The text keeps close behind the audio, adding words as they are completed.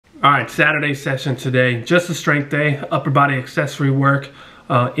All right, Saturday session today, just a strength day, upper body accessory work,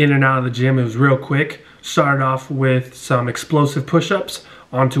 in and out of the gym. It was real quick. Started off with some explosive push-ups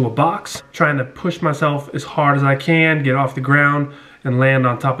onto a box, trying to push myself as hard as I can, get off the ground and land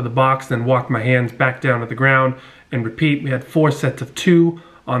on top of the box, then walk my hands back down to the ground and repeat. We had 4 sets of 2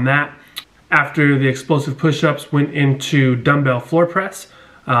 on that. After the explosive push-ups, went into dumbbell floor press,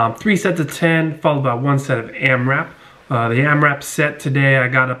 3 sets of 10, followed by 1 set of AMRAP. The AMRAP set today, I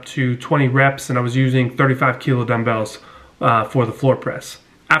got up to 20 reps and I was using 35 kilo dumbbells for the floor press.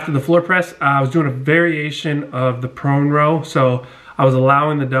 After the floor press, I was doing a variation of the prone row. So I was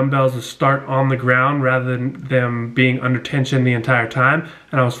allowing the dumbbells to start on the ground rather than them being under tension the entire time.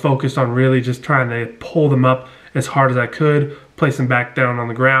 And I was focused on really just trying to pull them up as hard as I could, place them back down on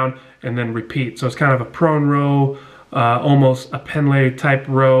the ground, and then repeat. So it's kind of a prone row, almost a pendlay type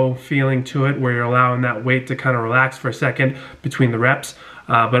row feeling to it, where you're allowing that weight to kind of relax for a second between the reps.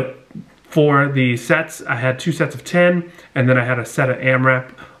 But for the sets, I had 2 sets of 10, and then I had a set of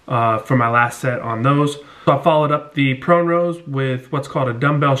AMRAP for my last set on those. So I followed up the prone rows with what's called a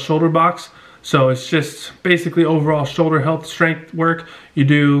dumbbell shoulder box. So it's just basically overall shoulder health strength work. You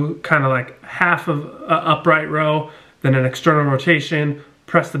do kind of like half of an upright row, then an external rotation,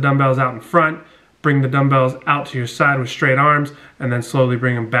 press the dumbbells out in front, bring the dumbbells out to your side with straight arms, and then slowly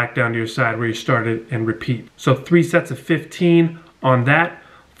bring them back down to your side where you started and repeat. So 3 sets of 15 on that.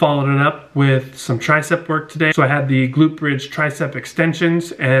 Followed it up with some tricep work today. So I had the Glute Bridge Tricep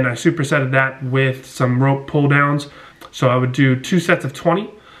extensions and I supersetted that with some rope pull downs. So I would do 2 sets of 20,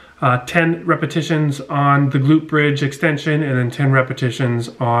 10 repetitions on the Glute Bridge extension and then 10 repetitions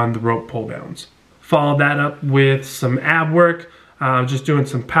on the rope pull downs. Followed that up with some ab work. Just doing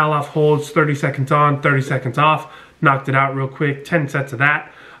some Pallof holds, 30 seconds on, 30 seconds off. Knocked it out real quick, 10 sets of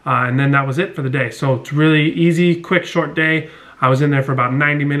that. And then that was it for the day. So it's really easy, quick, short day. I was in there for about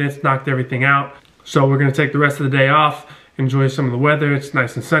 90 minutes, knocked everything out. So we're gonna take the rest of the day off, enjoy some of the weather. It's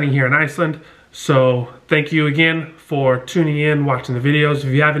nice and sunny here in Iceland. So thank you again for tuning in, watching the videos. If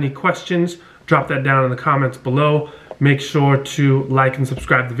you have any questions, drop that down in the comments below. Make sure to like and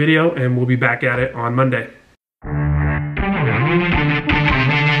subscribe the video, and we'll be back at it on Monday.